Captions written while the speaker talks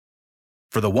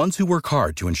For the ones who work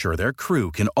hard to ensure their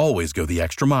crew can always go the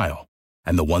extra mile,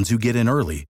 and the ones who get in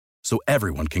early so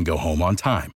everyone can go home on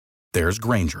time, there's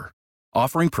Grainger,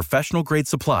 offering professional-grade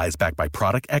supplies backed by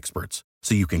product experts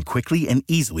so you can quickly and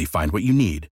easily find what you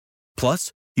need.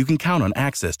 Plus, you can count on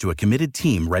access to a committed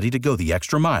team ready to go the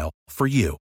extra mile for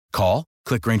you. Call,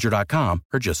 click Grainger.com,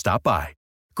 or just stop by.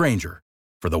 Grainger,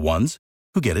 for the ones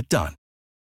who get it done.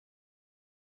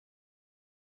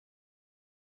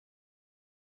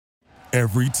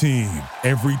 Every team,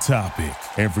 every topic,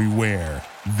 everywhere.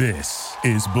 This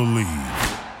is Believe.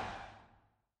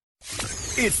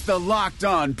 It's the Locked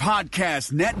On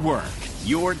Podcast Network,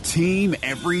 your team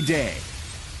every day.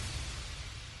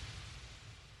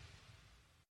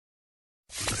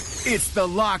 It's the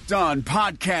Locked On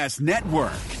Podcast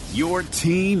Network, your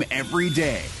team every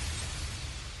day.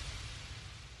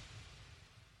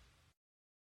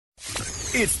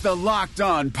 It's the Locked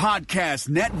On Podcast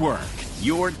Network,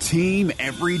 your team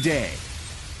every day.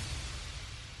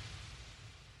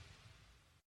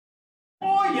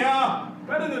 Oh, yeah.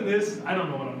 Better than this. I don't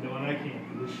know what I'm doing. I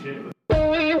can't do this shit.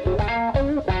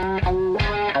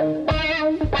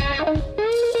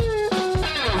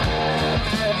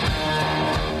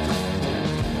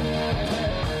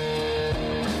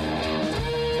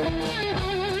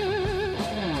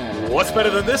 What's better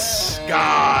than this?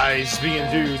 Guys being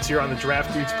dudes here on the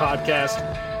Draft Dudes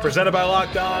podcast, presented by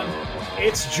Locked On.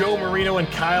 It's Joe Marino and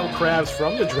Kyle Krabs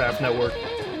from the Draft Network,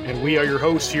 and we are your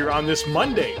hosts here on this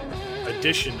Monday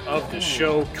edition of the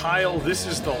show. Kyle, this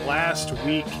is the last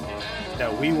week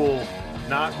that we will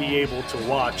not be able to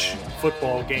watch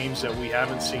football games that we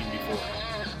haven't seen before.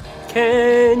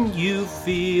 Can you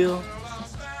feel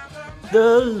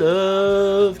the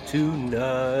love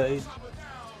tonight?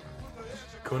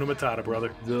 Kuna Matata,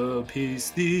 brother. The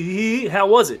peace, the... How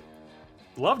was it?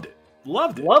 Loved it.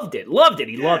 Loved it. Loved it. Loved it.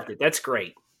 He loved it. That's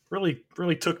great. Really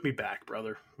took me back,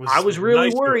 brother. I was really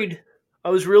nice worried. I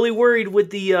was really worried with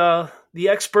the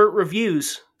expert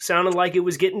reviews. Sounded like it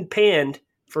was getting panned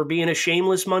for being a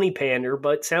shameless money pander,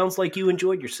 but sounds like you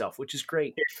enjoyed yourself, which is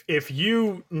great. If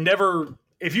you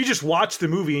just watched the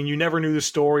movie and you never knew the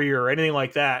story or anything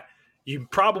like that, you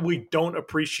probably don't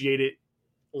appreciate it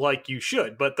like you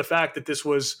should. But the fact that this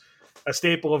was a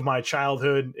staple of my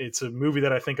childhood, it's a movie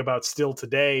that I think about still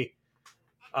today.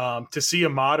 To see a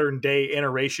modern day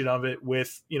iteration of it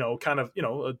with, a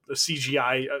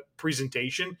CGI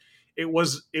presentation, it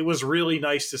was really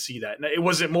nice to see that. Now,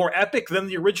 was it more epic than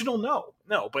the original? No,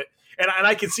 but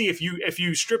I can see if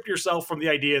you stripped yourself from the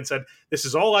idea and said, this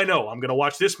is all I know, I'm going to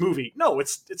watch this movie. No,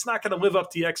 it's not going to live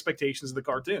up to the expectations of the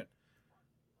cartoon.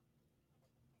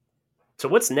 So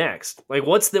what's next? Like,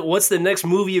 what's the next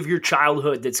movie of your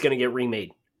childhood that's going to get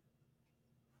remade?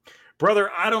 Brother,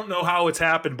 I don't know how it's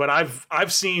happened, but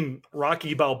I've seen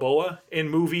Rocky Balboa in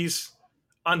movies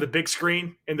on the big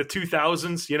screen in the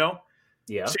 2000s,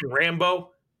 Yeah. I've seen Rambo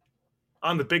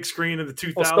on the big screen in the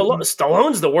 2000s. Well,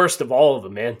 Stallone's the worst of all of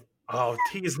them, man. Oh,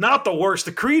 he is not the worst.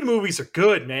 The Creed movies are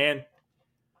good, man.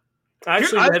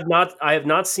 Actually, I have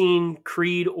not seen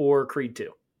Creed or Creed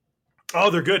 2.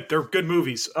 Oh, they're good. They're good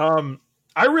movies.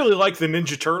 I really like the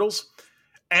Ninja Turtles,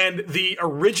 and the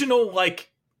original,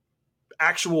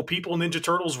 actual people Ninja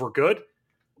Turtles were good,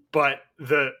 but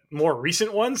the more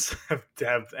recent ones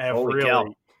have Holy really.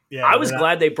 Cow. Yeah, I was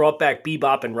glad they brought back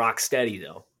Bebop and Rocksteady,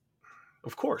 though.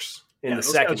 Of course, in the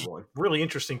second one, really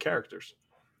interesting characters.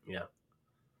 Yeah,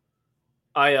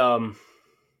 I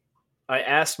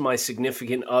asked my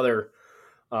significant other,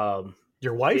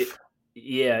 your wife,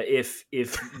 if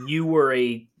you were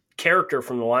a character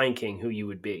from The Lion King, who you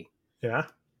would be. Yeah.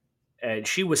 And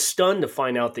she was stunned to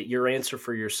find out that your answer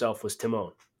for yourself was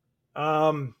Timon.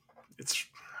 It's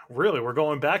really, we're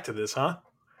going back to this, huh?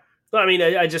 I mean,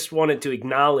 I just wanted to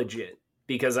acknowledge it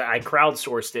because I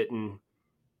crowdsourced it and,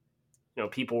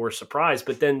 people were surprised.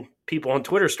 But then people on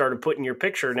Twitter started putting your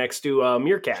picture next to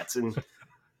meerkats. And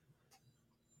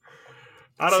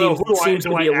I don't know. It seems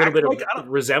to be a little bit of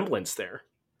resemblance there.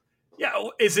 Yeah.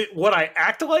 Is it what I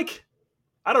act like?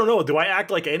 I don't know. Do I act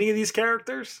like any of these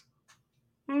characters?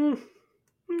 No,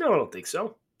 I don't think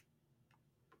so.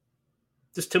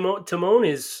 Just Timon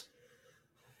is...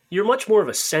 You're much more of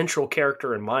a central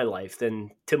character in my life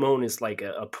than Timon is like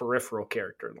a peripheral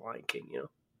character in Lion King,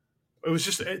 It was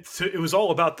just... It was all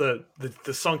about the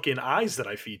sunken eyes that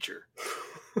I feature.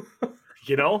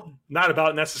 Not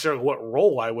about necessarily what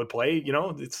role I would play.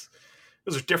 Those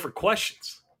are different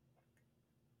questions.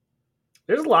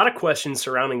 There's a lot of questions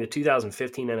surrounding the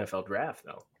 2015 NFL draft,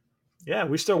 though. Yeah,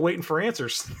 we're still waiting for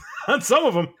answers on some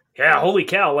of them. Yeah, holy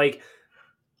cow.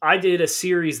 I did a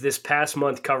series this past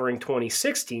month covering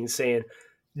 2016 saying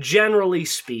generally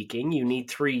speaking, you need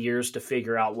 3 years to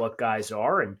figure out what guys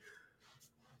are. And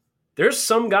there's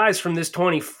some guys from this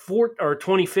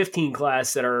 2015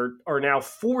 class that are now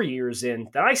 4 years in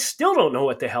that I still don't know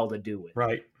what the hell to do with.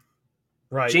 Right.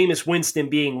 Jameis Winston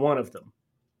being one of them.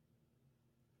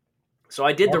 So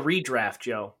I did the redraft,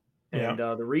 Joe. And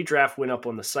the redraft went up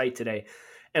on the site today.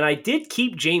 And I did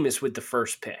keep Jameis with the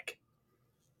first pick.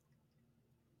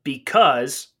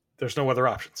 Because there's no other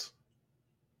options.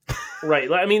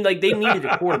 Right. I mean, like, they needed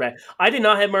a quarterback. I did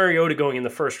not have Mariota going in the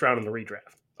first round in the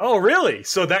redraft. Oh, really?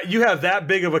 So that you have that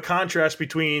big of a contrast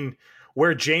between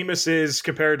where Jameis is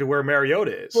compared to where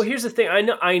Mariota is. Well, here's the thing.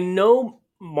 I know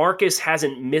Marcus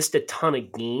hasn't missed a ton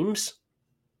of games,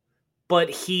 but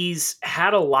he's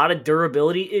had a lot of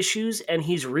durability issues, and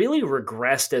he's really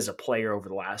regressed as a player over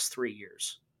the last 3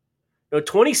 years.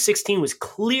 2016 was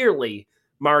clearly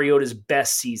Mariota's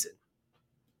best season.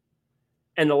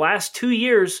 And the last 2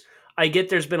 years, I get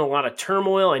there's been a lot of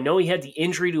turmoil. I know he had the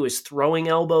injury to his throwing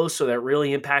elbow, so that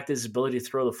really impacted his ability to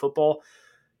throw the football.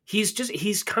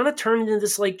 He's kind of turned into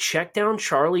this like check down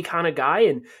Charlie kind of guy,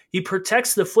 and he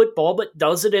protects the football but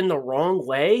does it in the wrong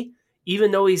way,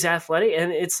 even though he's athletic.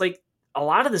 And it's like a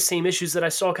lot of the same issues that I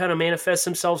saw kind of manifest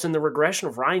themselves in the regression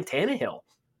of Ryan Tannehill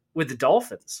with the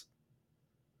Dolphins.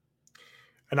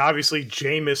 And obviously,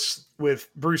 Jameis with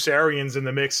Bruce Arians in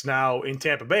the mix now in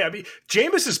Tampa Bay. I mean,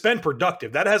 Jameis has been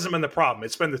productive. That hasn't been the problem.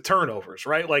 It's been the turnovers,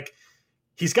 right? Like,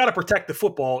 he's got to protect the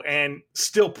football and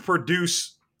still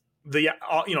produce the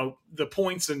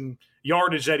points and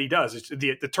yardage that he does. It's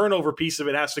the turnover piece of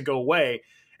it has to go away.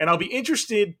 And I'll be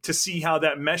interested to see how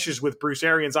that meshes with Bruce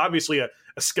Arians. Obviously, a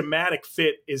schematic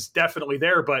fit is definitely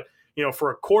there, but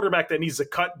for a quarterback that needs to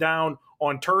cut down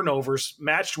on turnovers,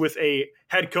 matched with a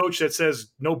head coach that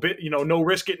says no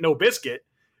risk it, no biscuit,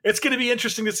 it's going to be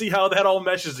interesting to see how that all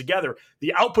meshes together.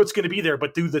 The output's going to be there,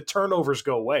 but do the turnovers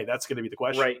go away? That's going to be the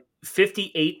question. Right.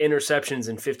 58 interceptions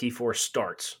and 54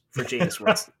 starts for Jameis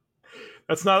Winston.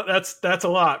 That's a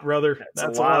lot, brother.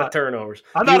 That's a lot of turnovers.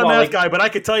 I'm not a math guy, but I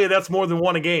could tell you that's more than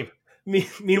one a game.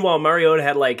 Meanwhile, Mariota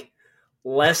had like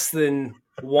less than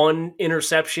one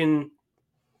interception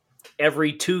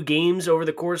every 2 games over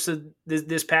the course of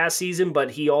this past season,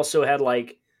 but he also had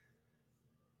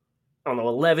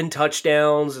 11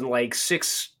 touchdowns and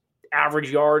 6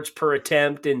 average yards per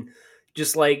attempt. And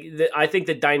just I think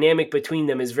the dynamic between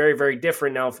them is very, very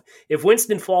different. Now, if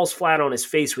Winston falls flat on his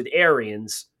face with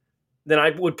Arians, then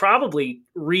I would probably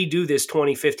redo this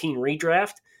 2015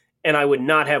 redraft, and I would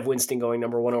not have Winston going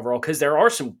number 1 overall because there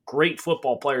are some great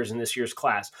football players in this year's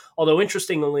class. Although,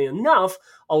 interestingly enough,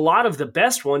 a lot of the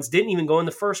best ones didn't even go in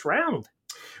the first round.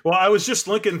 Well, I was just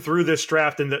looking through this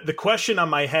draft, and the question on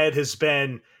my head has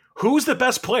been, who's the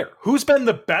best player? Who's been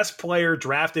the best player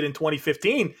drafted in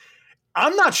 2015?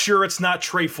 I'm not sure it's not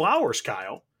Trey Flowers,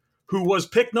 Kyle, who was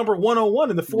picked number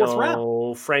 101 in the 4th round.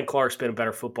 No, Frank Clark's been a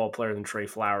better football player than Trey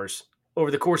Flowers over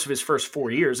the course of his first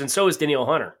 4 years, and so is Danielle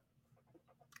Hunter.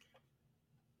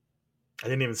 I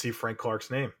didn't even see Frank Clark's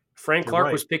name. Frank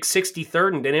Clark was picked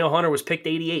 63rd, and Danielle Hunter was picked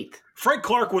 88th. Frank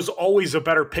Clark was always a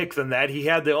better pick than that. He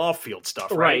had the off-field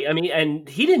stuff, right? I mean, and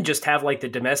he didn't just have the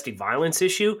domestic violence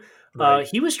issue. Right.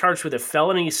 He was charged with a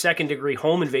felony second-degree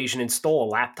home invasion and stole a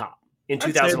laptop in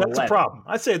 2011. That's a problem.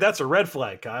 I'd say that's a red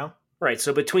flag, Kyle. Right.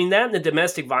 So between that and the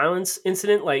domestic violence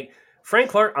incident, Frank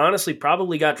Clark honestly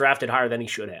probably got drafted higher than he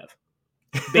should have,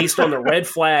 based on the red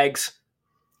flags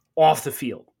off the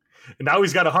field. And now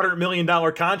he's got a $100 million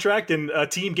contract, and a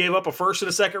team gave up a first and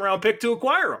a second round pick to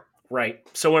acquire him. Right.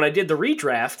 So when I did the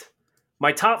redraft,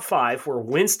 my top 5 were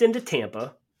Winston to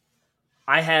Tampa.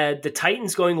 I had the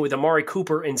Titans going with Amari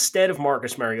Cooper instead of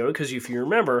Marcus Mariota, because if you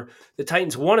remember, the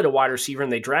Titans wanted a wide receiver,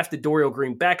 and they drafted Dorial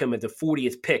Green-Beckham at the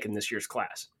 40th pick in this year's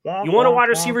class. You want a wide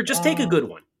receiver? Just take a good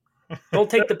one. Don't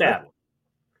take the bad one.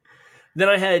 Then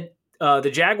I had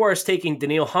the Jaguars taking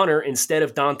Danielle Hunter instead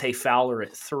of Dante Fowler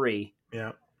at 3.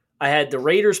 Yeah. I had the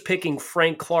Raiders picking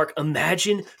Frank Clark.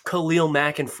 Imagine Khalil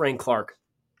Mack and Frank Clark.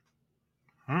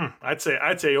 I'd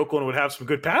say Oakland would have some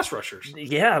good pass rushers.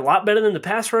 Yeah, a lot better than the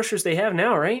pass rushers they have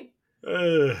now, right?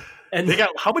 And they got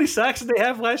how many sacks did they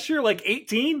have last year?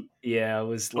 18? Yeah, it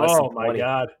was less than 20. Oh my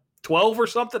God, 12 or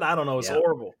something? I don't know. It's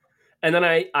horrible. And then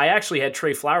I actually had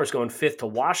Trey Flowers going 5th to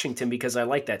Washington because I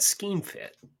like that scheme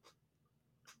fit.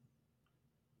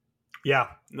 Yeah.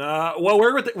 Well,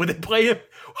 where would they play him?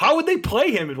 How would they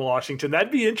play him in Washington?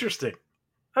 That'd be interesting.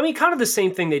 I mean, kind of the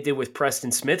same thing they did with Preston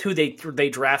Smith, who they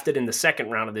drafted in the 2nd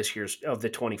round of the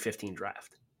 2015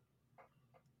 draft.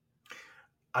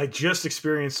 I just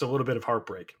experienced a little bit of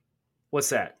heartbreak. What's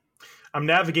that? I'm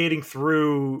navigating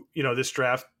through, this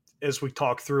draft as we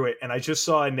talk through it, and I just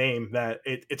saw a name that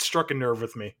it struck a nerve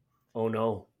with me. Oh,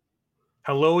 no.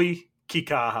 Haloi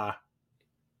Kikaha,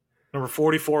 number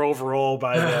 44 overall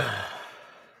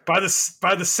by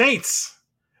the Saints.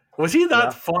 Was he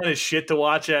not fun as shit to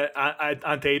watch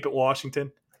on tape at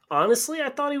Washington? Honestly, I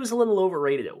thought he was a little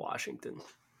overrated at Washington.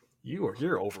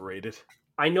 You're overrated.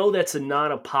 I know that's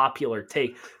not a popular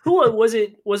take. Who was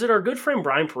it? Was it our good friend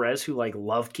Brian Perez who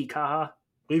loved Kikaha?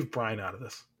 Leave Brian out of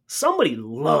this. Somebody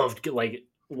loved a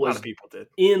lot of people did.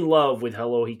 In love with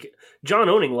Haloi. John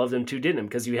Owning loved him too, didn't him?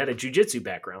 Because he had a jiu-jitsu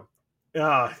background.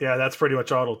 Yeah, that's pretty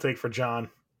much all it'll take for John.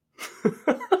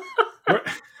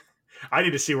 I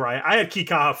need to see where I had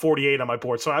Kikaha 48 on my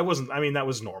board, so I wasn't. I mean, that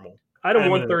was normal. I had him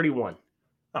 131.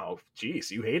 Oh,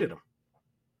 geez, you hated him.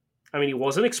 I mean, he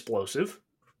wasn't explosive.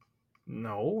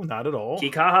 No, not at all.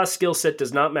 Kikaha's skill set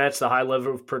does not match the high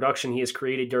level of production he has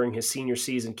created during his senior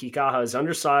season. Kikaha is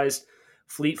undersized,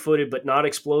 fleet-footed, but not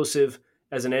explosive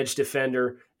as an edge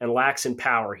defender and lacks in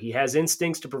power. He has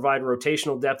instincts to provide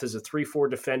rotational depth as a 3-4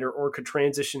 defender or could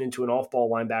transition into an off-ball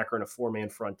linebacker in a 4-man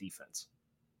front defense.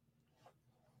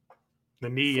 The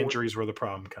knee injuries were the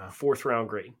problem, Kyle. 4th round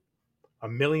grade.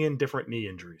 1 million different knee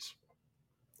injuries.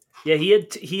 Yeah, he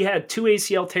had 2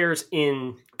 ACL tears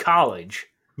in college.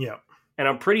 Yeah. And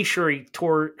I'm pretty sure he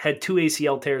had 2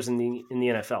 ACL tears in the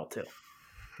NFL too.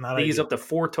 I think he's up to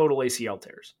 4 total ACL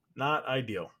tears. Not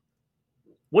ideal.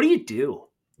 What do you do?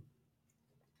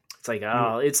 It's like,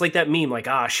 it's like that meme,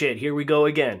 shit, here we go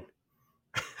again.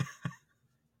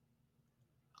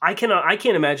 I can't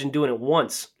imagine doing it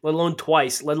once, let alone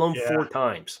twice, let alone 4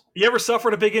 times. You ever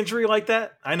suffered a big injury like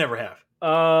that? I never have.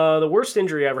 The worst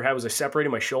injury I ever had was I separated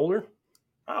my shoulder.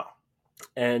 Oh.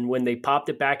 And when they popped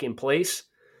it back in place,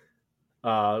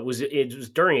 it was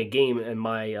during a game, and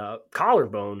my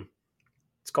collarbone,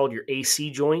 it's called your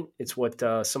AC joint. It's what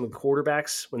some of the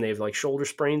quarterbacks, when they have shoulder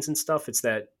sprains and stuff, it's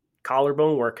that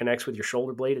collarbone where it connects with your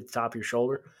shoulder blade at the top of your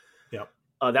shoulder. Yep.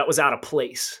 That was out of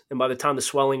place. And by the time the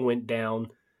swelling went down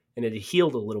and it had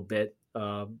healed a little bit,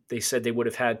 they said they would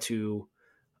have had to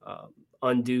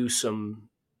undo some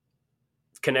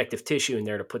connective tissue in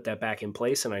there to put that back in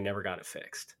place, and I never got it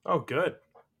fixed. Oh, good.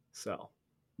 So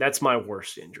that's my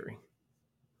worst injury.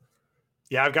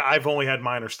 Yeah, I've only had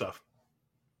minor stuff.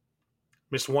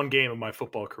 Missed 1 game of my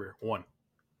football career. 1.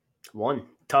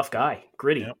 Tough guy.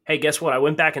 Gritty. Yep. Hey, guess what? I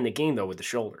went back in the game, though, with the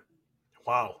shoulder.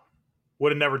 Wow.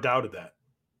 Would have never doubted that.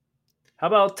 How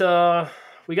about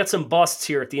we got some busts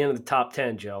here at the end of the top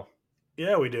 10, Joe?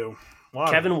 Yeah, we do.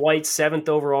 Wow. Kevin White, 7th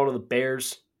overall to the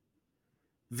Bears.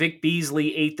 Vic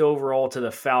Beasley, 8th overall to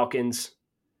the Falcons.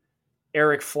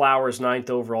 Eric Flowers, 9th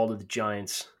overall to the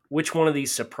Giants. Which one of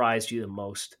these surprised you the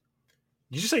most?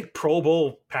 Did you say Pro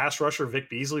Bowl pass rusher Vic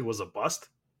Beasley was a bust?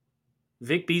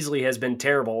 Vic Beasley has been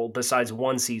terrible besides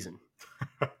 1 season.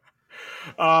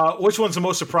 Which one's the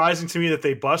most surprising to me that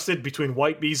they busted between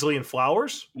White, Beasley, and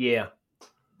Flowers? Yeah.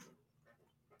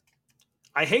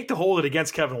 I hate to hold it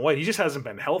against Kevin White. He just hasn't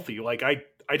been healthy. I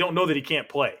don't know that he can't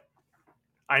play.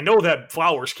 I know that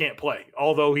Flowers can't play,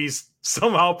 although he's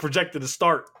somehow projected to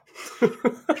start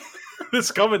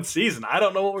this coming season. I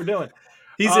don't know what we're doing.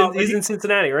 He's in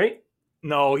Cincinnati, right?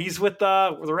 No, he's with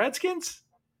the Redskins.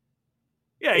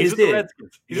 Yeah, he's with the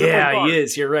Redskins. He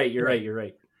is. You're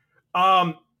right.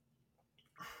 And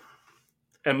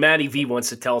Matty V wants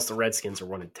to tell us the Redskins are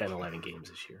winning 10, 11 games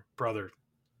this year. Brother,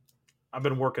 I've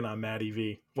been working on Matty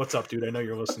V. What's up, dude? I know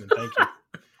you're listening. Thank you.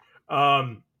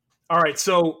 All right,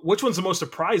 so which one's the most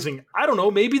surprising? I don't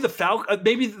know. Maybe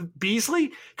maybe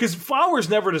Beasley, because Flowers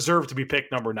never deserved to be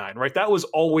picked number 9, right? That was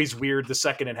always weird the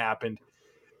second it happened.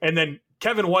 And then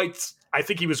Kevin White's, I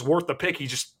think he was worth the pick. He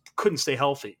just couldn't stay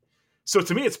healthy. So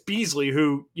to me, it's Beasley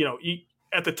who,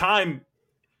 at the time,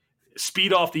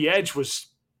 speed off the edge is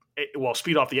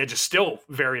still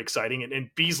very exciting. And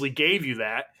Beasley gave you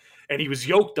that. And he was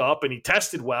yoked up and he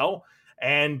tested well.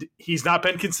 And he's not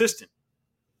been consistent.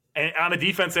 And on a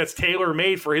defense that's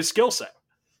tailor-made for his skill set.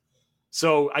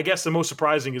 So I guess the most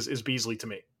surprising is Beasley to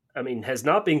me. I mean, has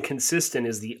not been consistent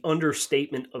is the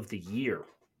understatement of the year.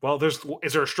 Well, is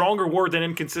there a stronger word than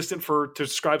inconsistent to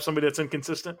describe somebody that's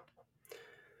inconsistent?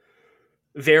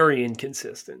 Very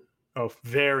inconsistent. Oh,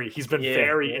 very. He's been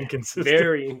very inconsistent.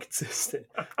 Very inconsistent.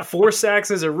 4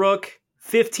 sacks as a rook,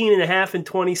 15.5 in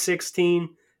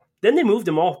 2016. Then they moved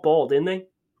him off ball, didn't they?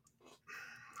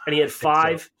 And he had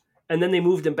 5. So. And then they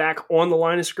moved him back on the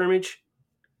line of scrimmage,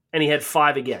 and he had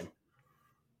 5 again.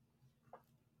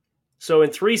 So in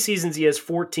 3 seasons, he has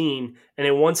 14, and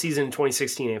in 1 season in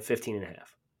 2016, he had 15.5.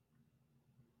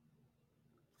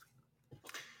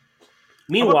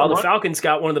 Meanwhile, the Falcons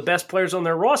got one of the best players on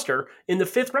their roster in the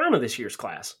 5th round of this year's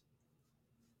class.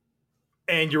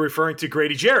 And you're referring to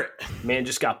Grady Jarrett. Man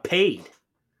just got paid.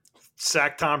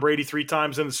 sacked Tom Brady 3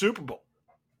 times in the Super Bowl.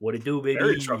 What it do, baby?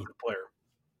 Very disruptive player.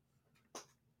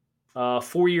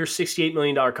 4-year, $68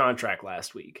 million contract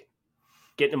last week.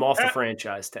 Getting him off the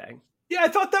franchise tag. Yeah, I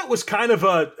thought that was kind of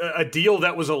a deal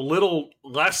that was a little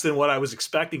less than what I was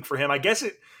expecting for him. I guess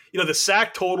the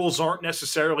sack totals aren't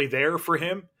necessarily there for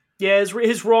him. Yeah,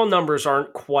 his raw numbers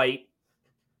aren't quite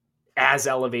as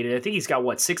elevated. I think he's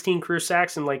got, 16 career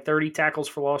sacks and like 30 tackles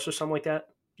for loss or something like that?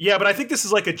 Yeah, but I think this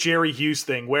is like a Jerry Hughes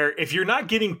thing where if you're not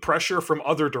getting pressure from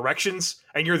other directions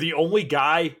and you're the only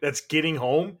guy that's getting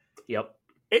home, yep,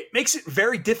 it makes it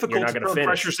very difficult to turn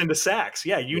pressures into sacks.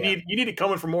 Yeah, you need it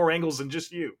coming from more angles than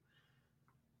just you.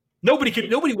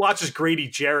 Nobody watches Grady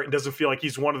Jarrett and doesn't feel like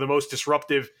he's one of the most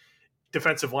disruptive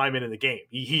defensive linemen in the game.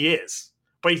 He is,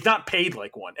 but he's not paid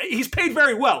like one. He's paid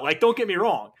very well. Like, don't get me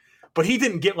wrong, but he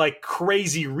didn't get like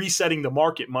crazy resetting the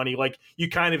market money like you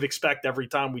kind of expect every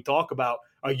time we talk about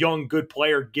a young good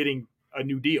player getting a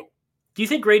new deal. Do you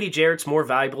think Grady Jarrett's more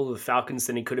valuable to the Falcons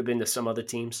than he could have been to some other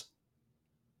teams?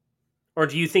 Or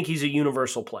do you think he's a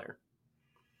universal player?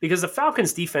 Because the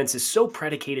Falcons' defense is so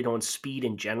predicated on speed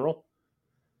in general.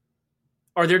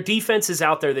 Are there defenses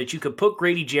out there that you could put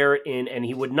Grady Jarrett in and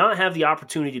he would not have the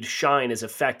opportunity to shine as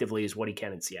effectively as what he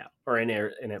can in Seattle or in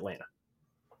Atlanta?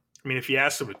 I mean, if you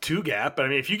ask him a 2-gap, but I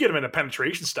mean, if you get him in a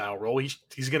penetration style role, he's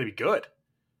going to be good.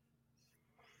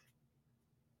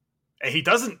 And he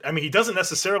doesn't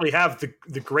necessarily have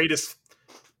the greatest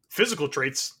physical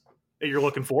traits that you're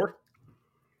looking for.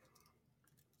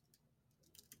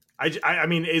 I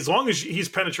mean, as long as he's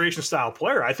a penetration style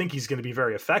player, I think he's going to be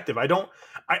very effective. I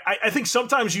think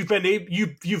sometimes you've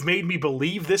made me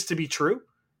believe this to be true,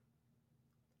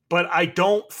 but I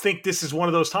don't think this is one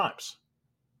of those times.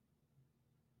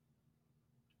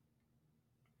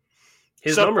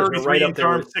 His numbers are right up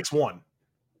there with 6'1".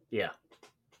 Yeah.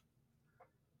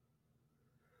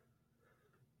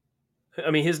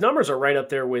 I mean, his numbers are right up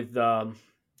there with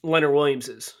Leonard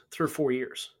Williams's through 4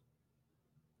 years.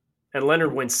 And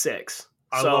Leonard went 6.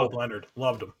 I love Leonard.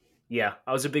 Loved him. Yeah,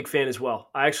 I was a big fan as well.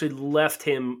 I actually left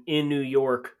him in New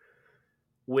York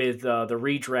with the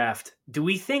redraft. Do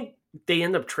we think they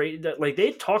end up trading? Like,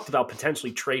 they talked about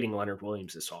potentially trading Leonard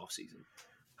Williams this offseason.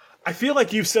 I feel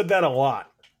like you've said that a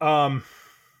lot.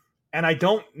 And I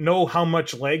don't know how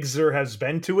much legs there has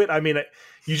been to it. I mean,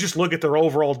 you just look at their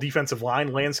overall defensive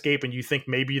line landscape and you think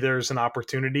maybe there's an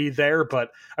opportunity there.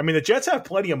 But, I mean, the Jets have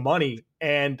plenty of money,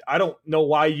 and I don't know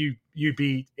why you'd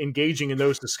be engaging in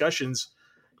those discussions.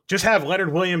 Just have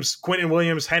Leonard Williams, Quentin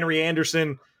Williams, Henry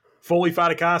Anderson, Foley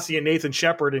Fatukasi, and Nathan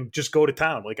Shepard and just go to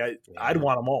town. Like, I'd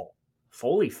want them all.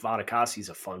 Foley Fatukasi's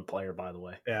a fun player, by the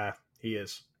way. Yeah, he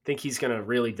is. I think he's going to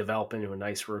really develop into a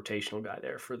nice rotational guy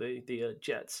there for the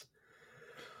Jets.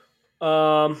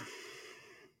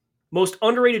 Most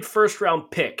underrated first-round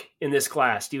pick in this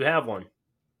class. Do you have one?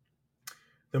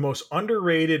 The most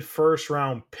underrated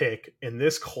first-round pick in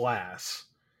this class.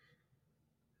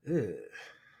 Ugh.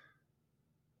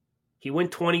 He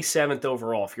went 27th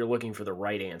overall if you're looking for the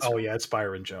right answer. Oh, yeah, it's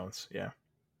Byron Jones. Yeah.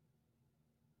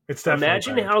 It's definitely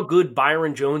Imagine how good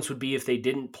Byron Jones would be if they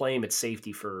didn't play him at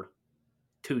safety for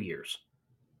 2 years.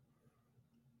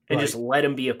 And just let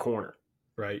him be a corner.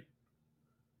 Right.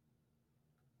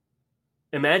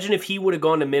 Imagine if he would have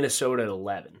gone to Minnesota at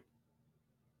 11.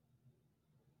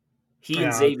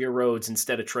 And Xavier Rhodes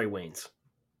instead of Trey Waynes.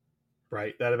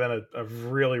 Right. That'd have been a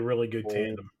really, really good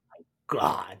tandem. My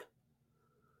God.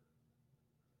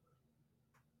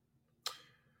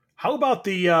 How about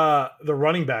the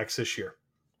running backs this year?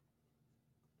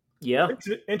 Yeah. It's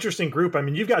an interesting group. I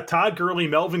mean, you've got Todd Gurley,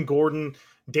 Melvin Gordon,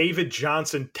 David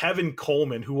Johnson, Tevin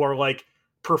Coleman, who are like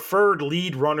preferred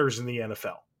lead runners in the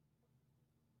NFL.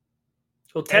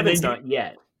 Well, Tevin's not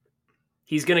yet.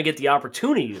 He's going to get the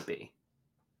opportunity to be.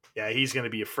 Yeah, he's going to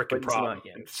be a freaking problem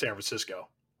in San Francisco.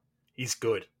 He's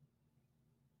good.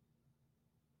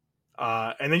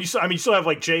 And then you still have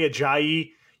like Jay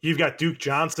Ajayi. You've got Duke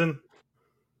Johnson.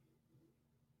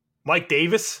 Mike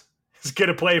Davis is going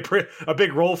to play a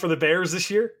big role for the Bears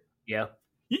this year. Yeah.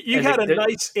 You had a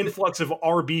nice influx of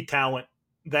RB talent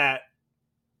that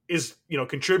is,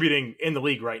 contributing in the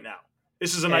league right now.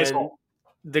 This is a nice haul.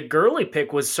 The Gurley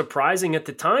pick was surprising at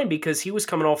the time because he was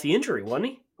coming off the injury, wasn't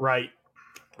he? Right.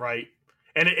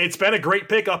 And it's been a great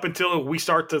pick up until we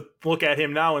start to look at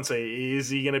him now and say, is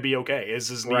he going to be okay? Is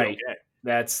his knee okay?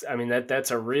 That's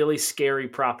a really scary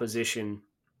proposition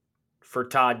for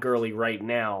Todd Gurley right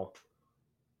now.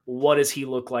 What does he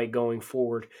look like going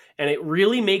forward? And it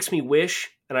really makes me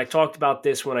wish, and I talked about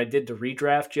this when I did the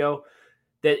redraft, Joe,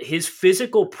 that his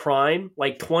physical prime,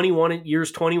 like 21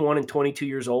 and 22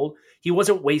 years old, he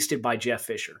wasn't wasted by Jeff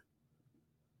Fisher.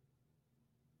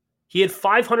 He had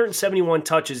 571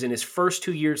 touches in his first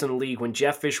 2 years in the league when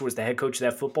Jeff Fisher was the head coach of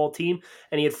that football team,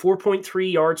 and he had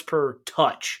 4.3 yards per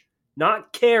touch,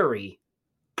 not carry,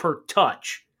 per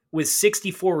touch, with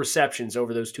 64 receptions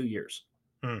over those 2 years.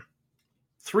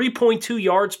 3.2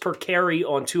 yards per carry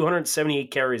on 278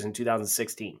 carries in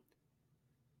 2016.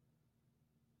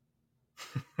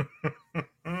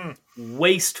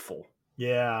 Wasteful.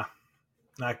 Yeah,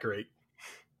 not great.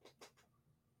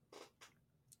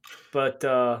 But,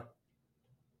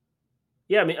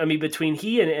 yeah, I mean, between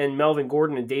he and Melvin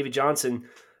Gordon and David Johnson,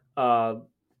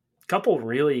 couple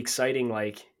really exciting,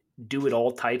 like,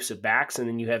 do-it-all types of backs. And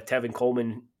then you have Tevin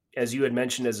Coleman, as you had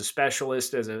mentioned, as a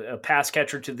specialist, as a pass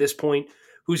catcher to this point,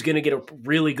 who's going to get a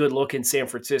really good look in San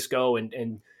Francisco.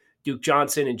 And Duke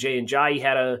Johnson and Jay Ajayi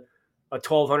had a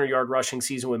 1,200-yard rushing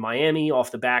season with Miami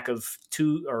off the back of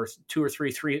two or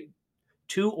three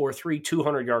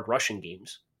 200-yard rushing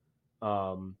games.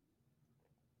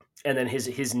 And then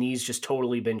his knee's just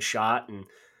totally been shot, and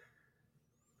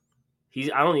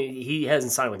he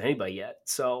hasn't signed with anybody yet.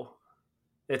 So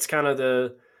it's kind of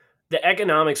the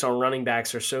economics on running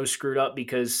backs are so screwed up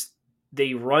because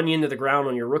they run you into the ground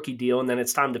on your rookie deal, and then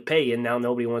it's time to pay you, and now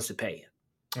nobody wants to pay you.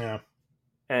 Yeah.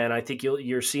 And I think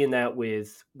you're seeing that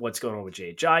with what's going on with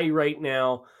Jay Ajayi right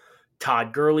now.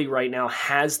 Todd Gurley right now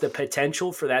has the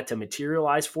potential for that to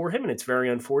materialize for him, and it's very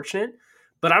unfortunate.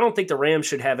 But I don't think the Rams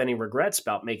should have any regrets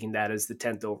about making that as the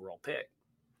 10th overall pick.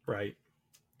 Right.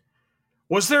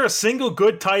 Was there a single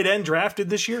good tight end drafted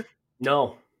this year?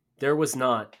 No, there was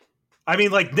not. I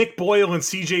mean, like Nick Boyle and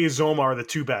CJ Uzomah are the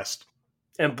two best.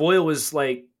 And Boyle was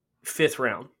like 5th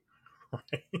round.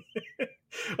 Right.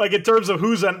 Like in terms of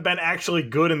who's been actually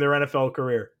good in their NFL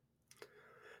career.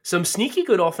 Some sneaky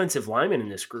good offensive linemen in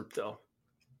this group, though.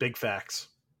 Big facts.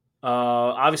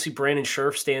 Obviously, Brandon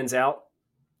Scherf stands out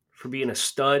for being a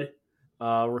stud,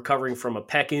 recovering from a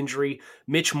pec injury.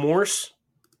 Mitch Morse,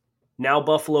 now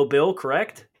Buffalo Bill,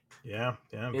 correct? Yeah.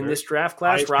 In this draft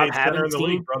class, Rob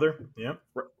Havenstein, brother. Yeah.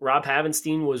 Rob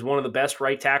Havenstein was one of the best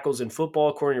right tackles in football,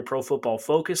 according to Pro Football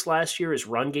Focus last year. His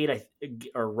run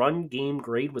game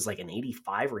grade was like an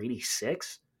 85 or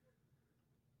 86.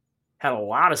 Had a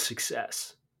lot of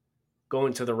success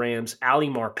going to the Rams. Ali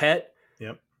Marpet,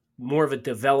 more of a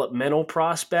developmental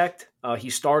prospect.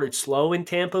 He started slow in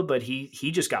Tampa, but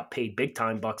he just got paid big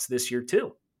time bucks this year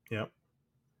too. Yep.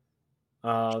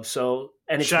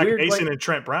 And it's Shaq weird, Mason and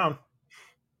Trent Brown.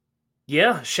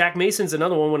 Yeah, Shaq Mason's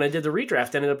another one. When I did the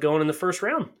redraft, ended up going in the first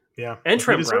round. Yeah, and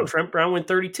Trent Brown. Trent Brown went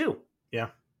 32. Yeah.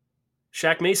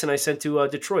 Shaq Mason I sent to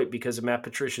Detroit because of Matt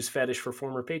Patricia's fetish for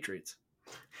former Patriots.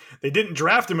 They didn't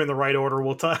draft him in the right order.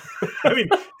 We'll talk. I mean,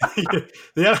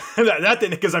 yeah, that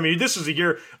didn't, because I mean, this is a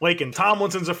year. Laken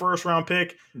Tomlinson's a first round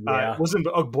pick. Yeah. Wasn't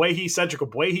Cedric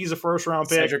Ogbuehi's a first round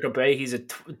pick? Cedric Ogbuehi's a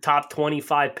top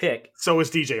 25 pick. So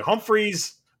is DJ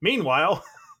Humphries. Meanwhile,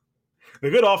 the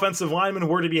good offensive linemen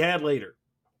were to be had later.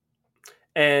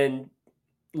 And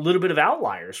a little bit of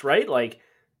outliers, right? Like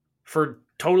for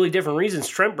totally different reasons.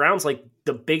 Trent Brown's like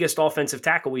the biggest offensive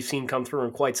tackle we've seen come through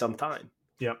in quite some time.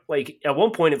 Yeah. Like at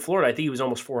one point in Florida, I think he was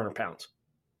almost 400 pounds.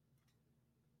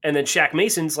 And then Shaq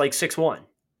Mason's like 6'1".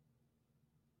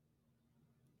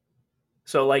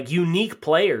 So like unique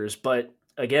players, but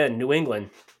again, New England,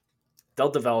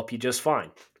 they'll develop you just fine.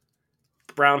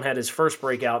 Brown had his first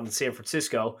breakout in San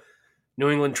Francisco. New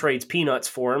England trades peanuts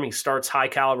for him. He starts high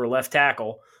caliber left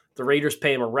tackle. The Raiders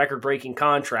pay him a record-breaking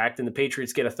contract, and the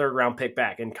Patriots get a third-round pick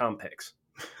back in comp picks.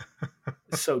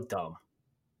 It's so dumb.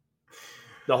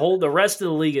 The rest of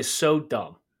the league is so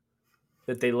dumb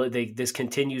that this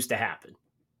continues to happen.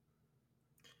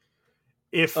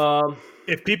 If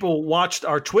people watched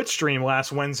our Twitch stream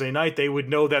last Wednesday night, they would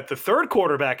know that the third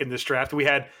quarterback in this draft, we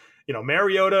had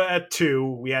Mariota at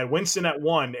 2, we had Winston at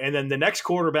 1, and then the next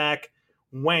quarterback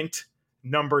went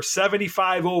number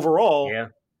 75 overall. Yeah.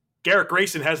 Garrett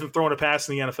Grayson hasn't thrown a pass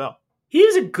in the NFL. He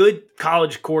is a good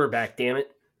college quarterback, damn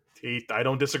it. I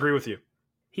don't disagree with you.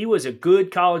 He was a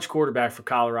good college quarterback for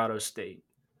Colorado State.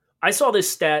 I saw this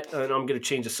stat, and I'm going to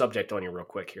change the subject on you real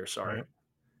quick here. Sorry. Right.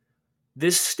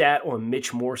 This stat on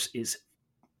Mitch Morse is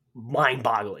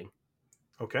mind-boggling.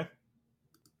 Okay.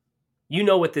 You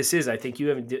know what this is. I think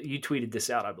you tweeted this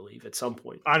out, I believe, at some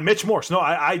point. On Mitch Morse. No,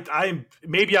 I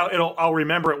maybe I'll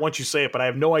remember it once you say it, but I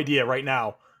have no idea right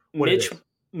now what it is.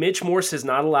 Mitch Morse has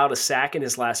not allowed a sack in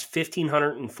his last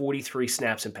 1,543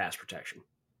 snaps in pass protection.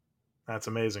 That's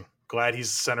amazing. Glad he's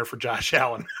the center for Josh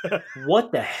Allen.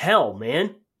 What the hell,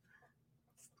 man?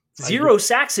 0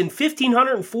 sacks in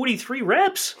 1,543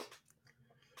 reps.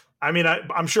 I mean,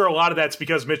 I'm sure a lot of that's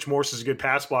because Mitch Morse is a good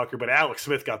pass blocker, but Alex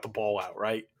Smith got the ball out,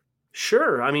 right?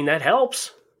 Sure. I mean, that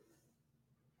helps.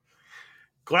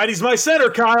 Glad he's my center,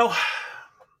 Kyle.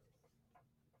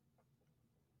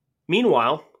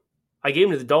 Meanwhile, I gave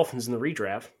him to the Dolphins in the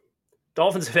redraft.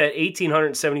 Dolphins have had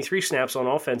 1,873 snaps on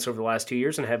offense over the last 2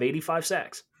 years and have 85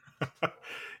 sacks.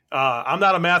 I'm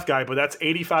not a math guy, but that's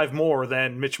 85 more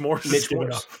than Mitch Morse is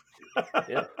giving up.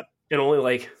 Yeah. And only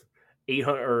like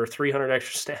 800 or 300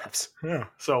 extra snaps. Yeah.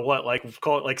 So what? Like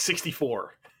call it like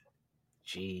 64.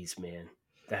 Jeez, man.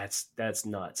 That's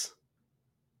nuts.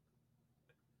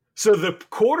 So the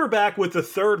quarterback with the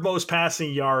third most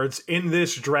passing yards in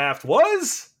this draft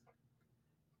was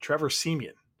Trevor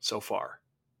Siemian so far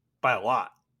by a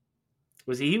lot.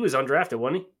 He was undrafted,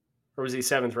 wasn't he? Or was he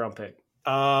 7th round pick?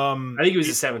 I think he was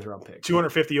a 7th round pick.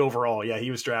 250 overall. Yeah,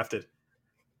 he was drafted.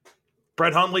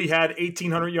 Brett Hundley had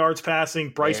 1,800 yards passing.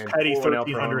 Bryce Petty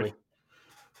 1,300.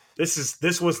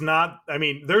 This was not. I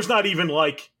mean, there's not even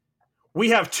like we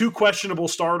have 2 questionable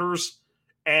starters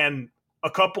and a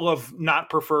couple of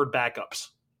not preferred backups.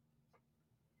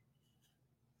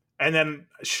 And then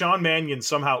Sean Mannion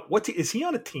somehow. Is he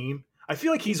on a team? I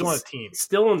feel like he's on a team.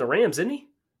 Still on the Rams, isn't he?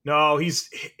 No, is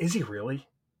he really?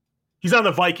 He's on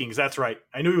the Vikings. That's right.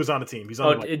 I knew he was on a team. He's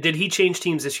on. Did he change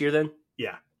teams this year then?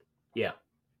 Yeah. Yeah.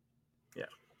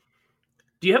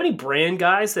 Do you have any brand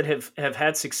guys that have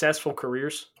had successful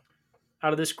careers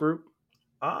out of this group?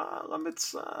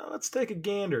 Let's take a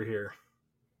gander here.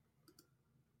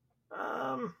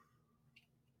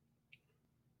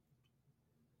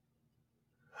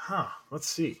 Let's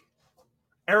see.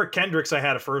 Eric Kendricks, I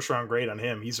had a first-round grade on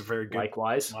him. He's a very good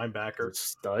linebacker.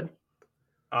 Stud.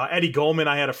 Eddie Goldman,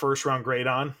 I had a first-round grade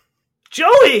on.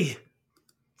 Joey!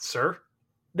 Sir?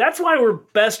 That's why we're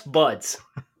best buds.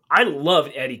 I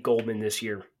loved Eddie Goldman this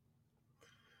year.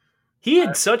 He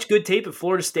had such good tape at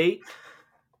Florida State.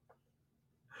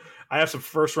 I have some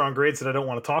first-round grades that I don't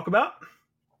want to talk about.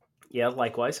 Yeah,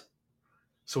 likewise.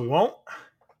 So we won't.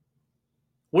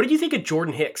 What did you think of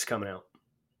Jordan Hicks coming out?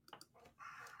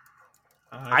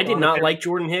 I did not like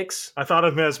Jordan Hicks. I thought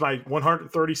of him as my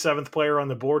 137th player on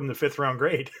the board in the 5th-round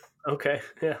grade. Okay,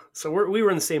 yeah. So we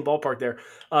were in the same ballpark there.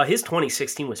 His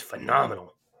 2016 was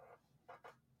phenomenal.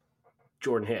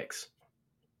 Jordan Hicks.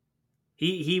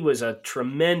 He was a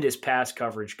tremendous pass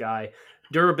coverage guy.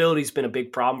 Durability's been a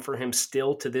big problem for him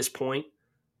still to this point,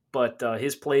 but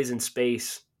his plays in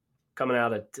space coming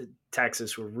out of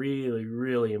Texas were really,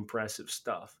 really impressive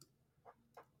stuff.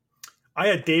 I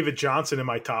had David Johnson in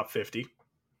my top 50.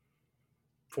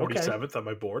 47th on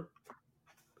my board.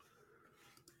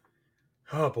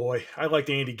 Oh, boy. I liked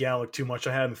Andy Gallick too much.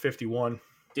 I had him 51.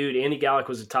 Dude, Andy Gallick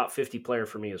was a top 50 player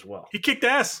for me as well. He kicked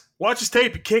ass. Watch his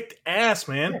tape. He kicked ass,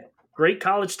 man. Yeah. Great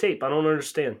college tape. I don't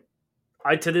understand.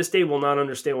 I, to this day, will not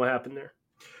understand what happened there.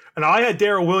 And I had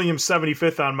Darrell Williams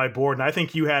 75th on my board, and I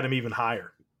think you had him even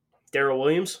higher. Darrell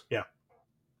Williams? Yeah.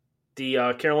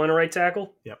 The Carolina right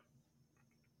tackle? Yep.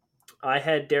 I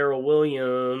had Darrell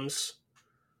Williams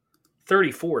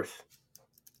 34th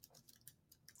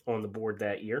on the board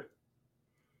that year.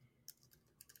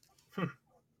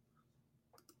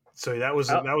 So that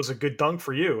was a good dunk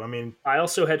for you. I mean, I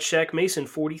also had Shaq Mason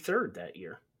 43rd that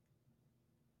year.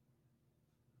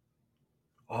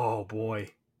 Oh boy,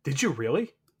 did you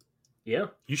really? Yeah.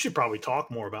 You should probably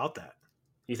talk more about that.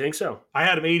 You think so? I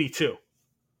had him 82.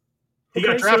 He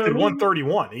got drafted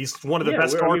 131. He's one of the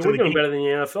best guards in the game. We're doing better than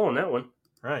the NFL on that one.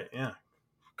 Right? Yeah.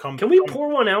 Can we pour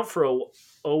one out for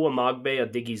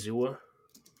Owamagbe Odigizua?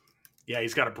 Yeah,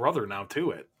 he's got a brother now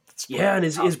too. Yeah, and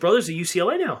his brother's at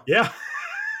UCLA now. Yeah.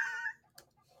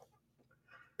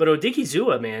 But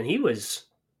Odigizua, man, he was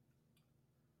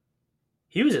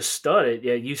a stud at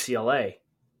UCLA.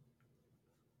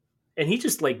 And he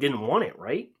just didn't want it,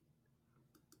 right?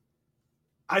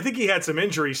 I think he had some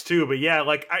injuries too, but yeah,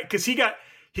 because he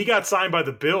got signed by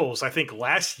the Bills, I think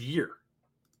last year,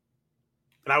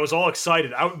 and I was all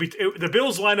excited. The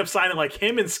Bills lined up signing like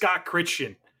him and Scott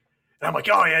Christian, and I'm like,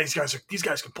 oh yeah, these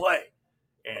guys can play,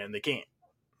 and they can't.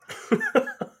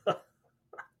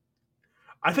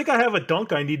 I think I have a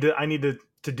dunk I need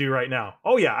to do right now.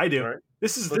 Oh yeah, I do. Right.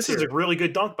 This is a really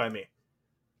good dunk by me.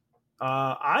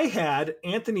 I had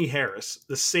Anthony Harris,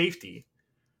 the safety,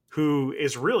 who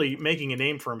is really making a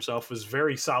name for himself, was a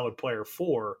very solid player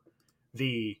for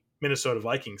the Minnesota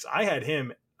Vikings. I had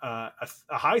him a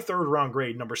high 3rd round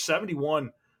grade, number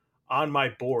 71 on my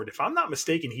board. If I'm not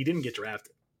mistaken, he didn't get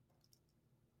drafted.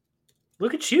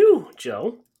 Look at you,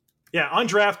 Joe. Yeah,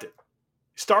 undrafted.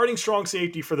 Starting strong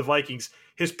safety for the Vikings.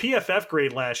 His PFF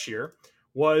grade last year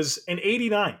was an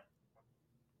 89.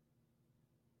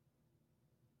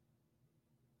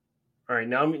 All right,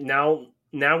 now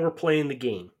we're playing the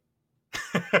game.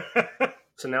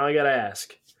 So now I got to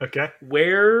ask. Okay.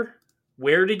 Where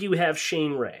did you have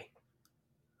Shane Ray?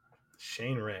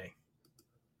 Shane Ray.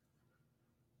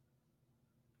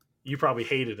 You probably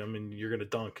hated him, and you're going to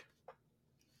dunk.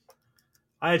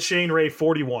 I had Shane Ray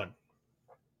 41.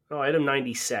 Oh, I had him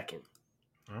 92nd.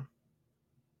 Huh?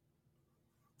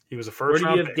 He was a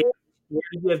first-round pick. Where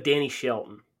did you have Danny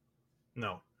Shelton?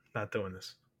 No, not doing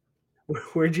this.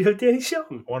 Where'd you have Danny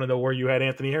Shelton? I want to know where you had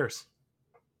Anthony Harris.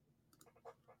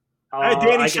 I had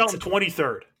Danny Shelton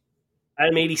 23rd. I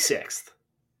had him 86th.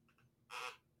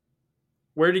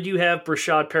 Where did you have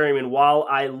Brashad Perryman while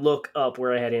I look up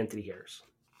where I had Anthony Harris?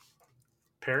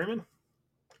 Perryman?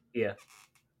 Yeah.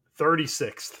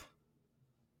 36th.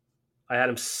 I had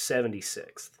him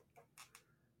 76th.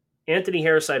 Anthony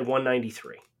Harris, I had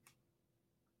 193.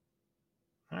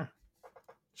 Huh.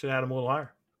 Should have had him a little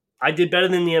higher. I did better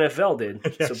than the NFL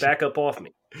did, Yeah, so back up off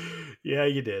me. Yeah,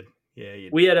 you did. Yeah, you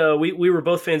did. We had we were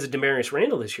both fans of Demarius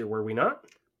Randall this year, were we not?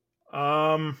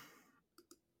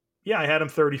 Yeah, I had him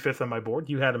 35th on my board.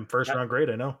 You had him first round grade,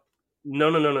 I know.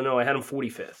 No. I had him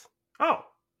 45th. Oh,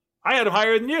 I had him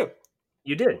higher than you.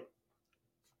 You did.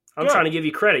 I'm Good. trying to give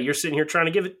you credit. You're sitting here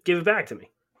trying to give it back to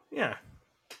me. Yeah.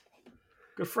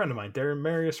 Good friend of mine,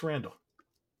 Demarius Randall.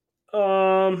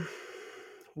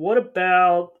 What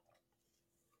about?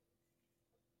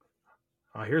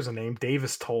 Oh, here's a name,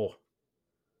 Davis Toll.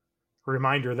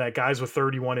 Reminder that guys with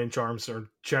 31-inch arms are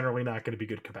generally not going to be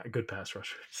good pass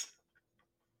rushers.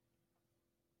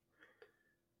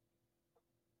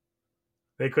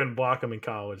 They couldn't block him in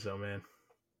college, though, man.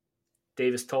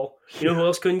 Davis Toll. You know who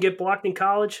else couldn't get blocked in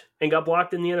college and got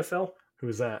blocked in the NFL?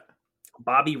 Who's that?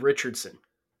 Bobby Richardson.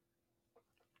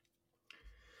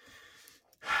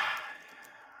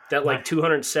 That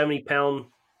 270-pound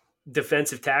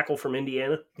defensive tackle from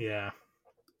Indiana. Yeah.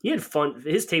 He had fun.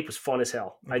 His tape was fun as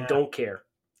hell. Yeah. I don't care.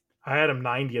 I had him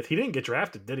 90th. He didn't get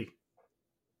drafted, did he?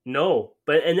 No.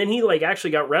 And then he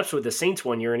actually got reps with the Saints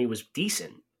one year and he was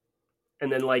decent.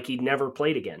 And then he never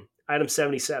played again. I had him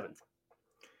 77th.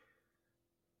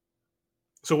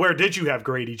 So where did you have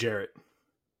Grady Jarrett?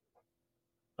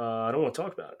 I don't want to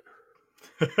talk about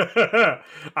it.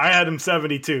 I had him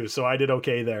 72, so I did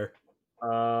okay there.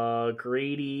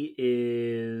 Grady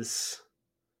is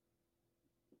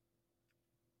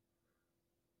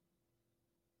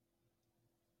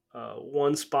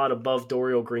one spot above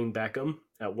Dorial Green Beckham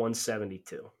at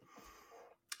 172.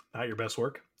 Not your best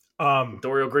work.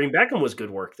 Dorial Green Beckham was good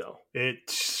work, though.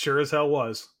 It sure as hell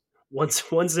was.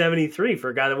 173 for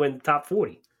a guy that went in the top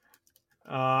 40.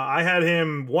 I had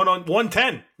him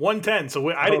 110. So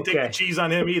I didn't take the cheese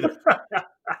on him either.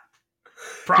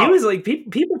 He was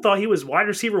people thought he was wide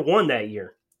receiver 1 that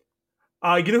year.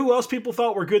 You know who else people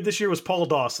thought were good this year was Paul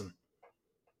Dawson.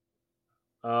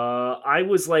 I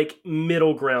was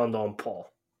middle ground on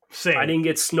Paul. Same. I didn't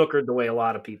get snookered the way a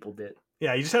lot of people did.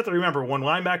 Yeah, you just have to remember when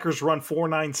linebackers run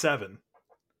 4.97.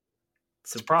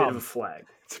 It's a bit of a flag.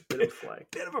 It's a bit of a flag.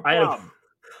 Bit of a problem.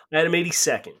 I had him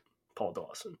 82nd, Paul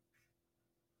Dawson.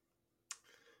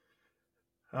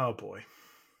 Oh boy.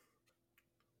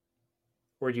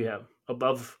 Where'd you have?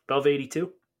 Above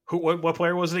 82? What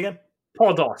player was it again?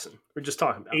 Paul Dawson. We're just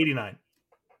talking about 89.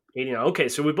 89. Okay,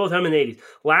 so we both have him in the 80s.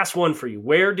 Last one for you.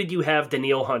 Where did you have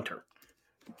Danielle Hunter?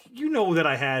 You know that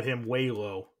I had him way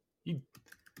low.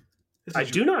 I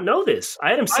do not know this. I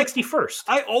had him 61st.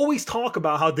 I always talk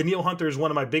about how Danielle Hunter is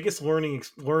one of my biggest learning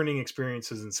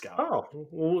experiences in scouting. Oh,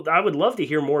 well, I would love to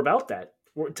hear more about that.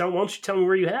 Why don't you tell me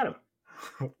where you had him?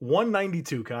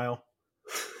 192, Kyle.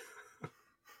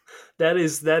 That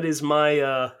is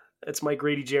my that's my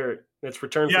Grady Jarrett. That's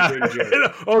return for Grady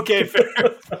Jarrett. Okay,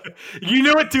 fair. You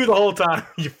knew it too the whole time.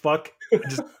 You fuck.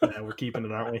 We're keeping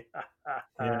it, aren't we?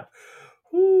 Yeah.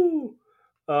 Woo.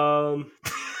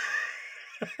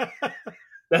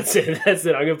 That's it. I'm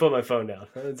gonna put my phone down.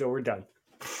 So we're done.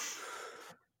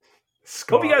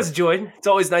 Hope you guys enjoyed. It's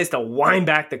always nice to wind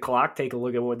back the clock, take a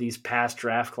look at one of these past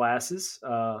draft classes.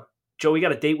 Joe, we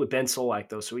got a date with Ben Solak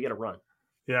though, so we got to run.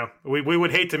 Yeah, we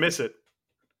would hate to miss it.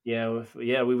 Yeah,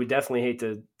 we would definitely hate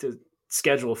to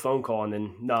schedule a phone call and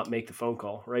then not make the phone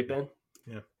call, right, Ben?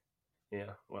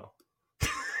 Yeah. Well,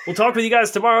 we'll talk with you guys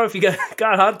tomorrow. If you got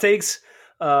hot takes,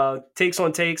 takes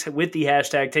on takes with the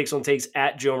hashtag takes on takes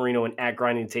at Joe Marino and at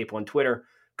Grinding the Tape on Twitter.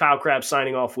 Kyle Crabb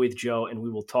signing off with Joe, and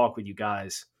we will talk with you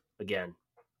guys again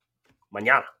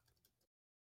mañana.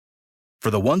 For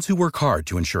the ones who work hard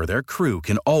to ensure their crew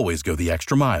can always go the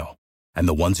extra mile, and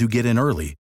the ones who get in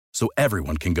early so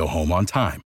everyone can go home on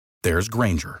time, there's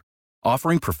Grainger,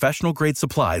 offering professional-grade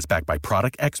supplies backed by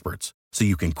product experts so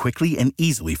you can quickly and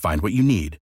easily find what you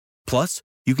need. Plus,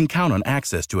 you can count on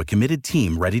access to a committed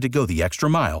team ready to go the extra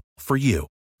mile for you.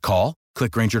 Call,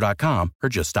 click Grainger.com, or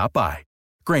just stop by.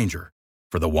 Grainger,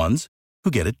 for the ones who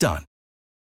get it done.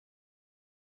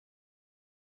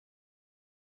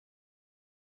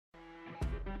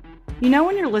 You know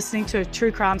when you're listening to a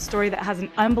true crime story that has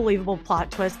an unbelievable plot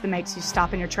twist that makes you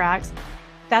stop in your tracks?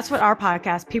 That's what our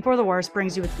podcast, People Are the Worst,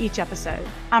 brings you with each episode.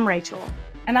 I'm Rachel.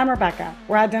 And I'm Rebecca.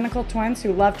 We're identical twins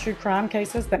who love true crime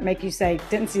cases that make you say,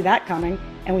 didn't see that coming,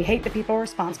 and we hate the people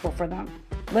responsible for them.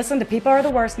 Listen to People Are the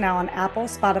Worst now on Apple,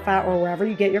 Spotify, or wherever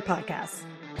you get your podcasts.